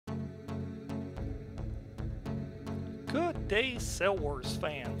Good day, Cell Wars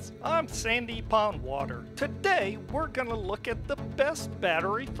fans. I'm Sandy Pondwater. Today, we're gonna look at the best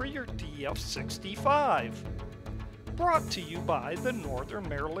battery for your DF65. Brought to you by the Northern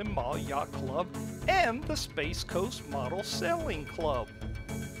Maryland Mall Yacht Club and the Space Coast Model Sailing Club,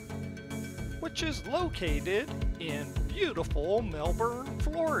 which is located in beautiful Melbourne,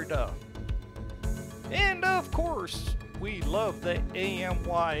 Florida. And of course, we love the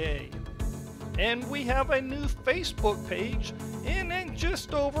AMYA. And we have a new Facebook page, and in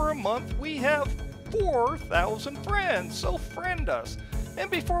just over a month we have 4,000 friends, so friend us. And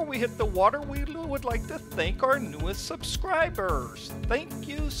before we hit the water, we would like to thank our newest subscribers. Thank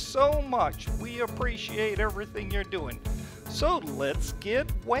you so much. We appreciate everything you're doing. So let's get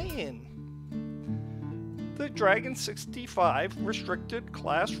weighing. The Dragon 65 Restricted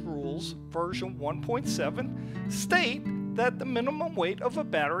Class Rules version 1.7 state that the minimum weight of a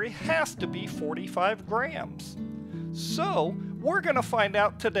battery has to be 45 grams. So we're going to find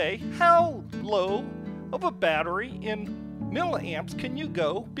out today how low of a battery in milliamps can you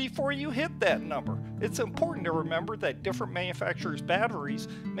go before you hit that number. It's important to remember that different manufacturers' batteries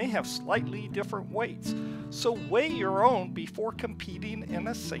may have slightly different weights, so weigh your own before competing in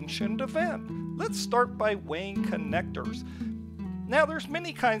a sanctioned event. Let's start by weighing connectors. Now there's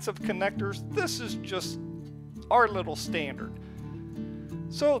many kinds of connectors. This is just our little standard.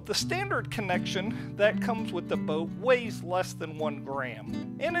 So the standard connection that comes with the boat weighs less than 1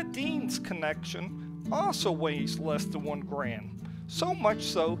 gram, and a Dean's connection also weighs less than 1 gram. So much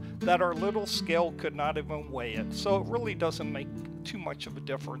so that our little scale could not even weigh it, so it really doesn't make too much of a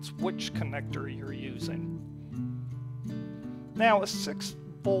difference which connector you're using. Now a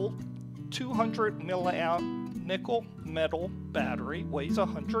 6-volt 200 milliamp nickel metal battery weighs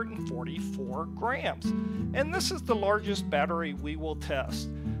 144 grams, and this is the largest battery we will test.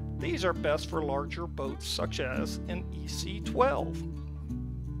 These are best for larger boats such as an EC12.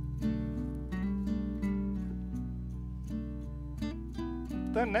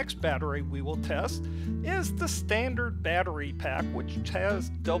 The next battery we will test is the standard battery pack, which has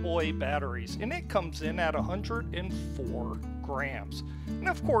AA batteries, and it comes in at 104 grams. And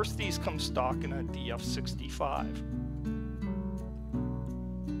of course these come stock in a DF65.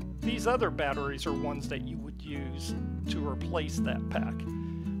 These other batteries are ones that you would use to replace that pack.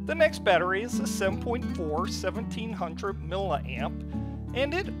 The next battery is a 7.4 1700 milliamp,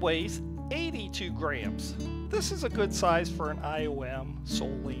 and it weighs 82 grams. This is a good size for an IOM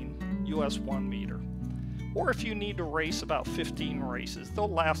Soling US 1 meter. Or if you need to race about 15 races, they'll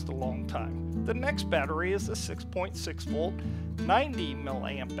last a long time. The next battery is a 6.6 volt 90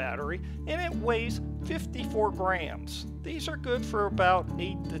 milliamp battery, and it weighs 54 grams. These are good for about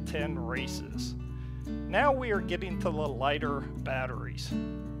 8 to 10 races. Now we are getting to the lighter batteries.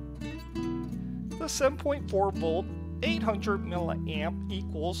 The 7.4 volt 800 milliamp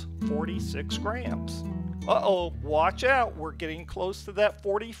equals 46 grams. Uh-oh, watch out, we're getting close to that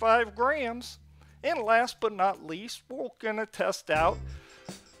 45 grams. And last but not least, we're going to test out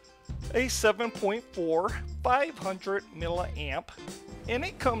a 7.4 500 milliamp, and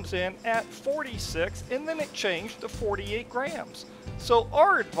it comes in at 46, and then it changed to 48 grams. So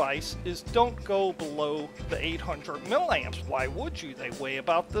our advice is don't go below the 800 milliamps. Why would you? They weigh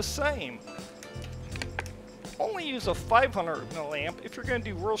about the same. Only use a 500 milliamp if you're going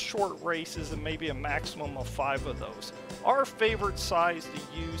to do real short races and maybe a maximum of 5 of those. Our favorite size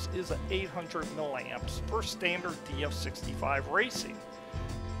to use is an 800 milliamps for standard DF65 racing.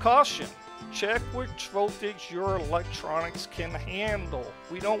 Caution, check which voltage your electronics can handle.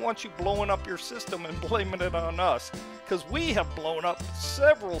 We don't want you blowing up your system and blaming it on us, because we have blown up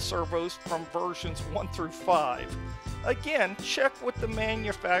several servos from versions 1 through 5. Again, check what the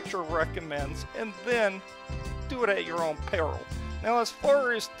manufacturer recommends and then do it at your own peril. Now, as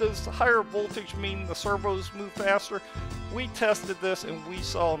far as does higher voltage mean the servos move faster, we tested this and we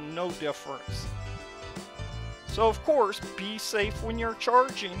saw no difference. So of course, be safe when you're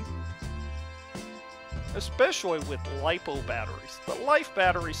charging, especially with LiPo batteries. The Life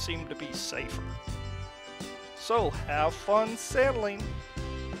batteries seem to be safer. So have fun sailing.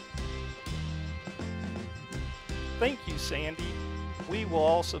 Thank you, Sandy. We will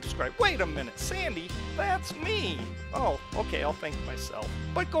all subscribe. Wait a minute, Sandy, that's me. Oh, okay, I'll thank myself.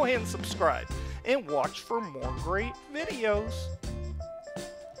 But go ahead and subscribe and watch for more great videos.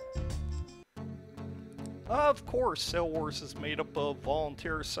 Of course, Cell Wars is made up of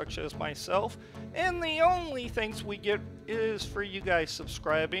volunteers such as myself, and the only thanks we get is for you guys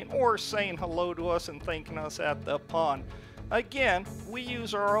subscribing or saying hello to us and thanking us at the pond. Again, we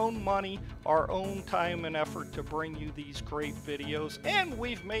use our own money, our own time and effort to bring you these great videos, and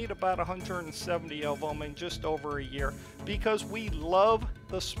we've made about 170 of them in just over a year because we love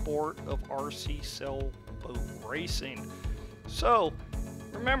the sport of RC sailboat racing. So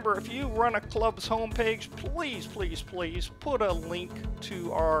remember, if you run a club's homepage, please put a link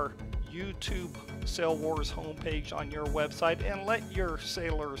to our YouTube Sail Wars homepage on your website and let your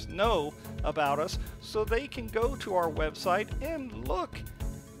sailors know about us so they can go to our website and look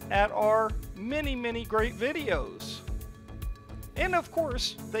at our many great videos. And of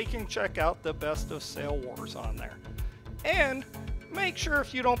course, they can check out the Best of Sail Wars on there. And make sure,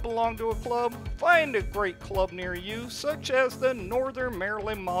 if you don't belong to a club, find a great club near you, such as the Northern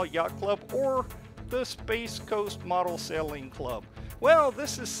Maryland Mile Yacht Club or the Space Coast Model Sailing Club. Well,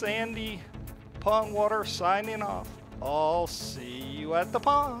 this is Sandy Pondwater signing off. I'll see you at the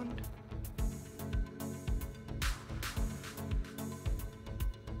pond.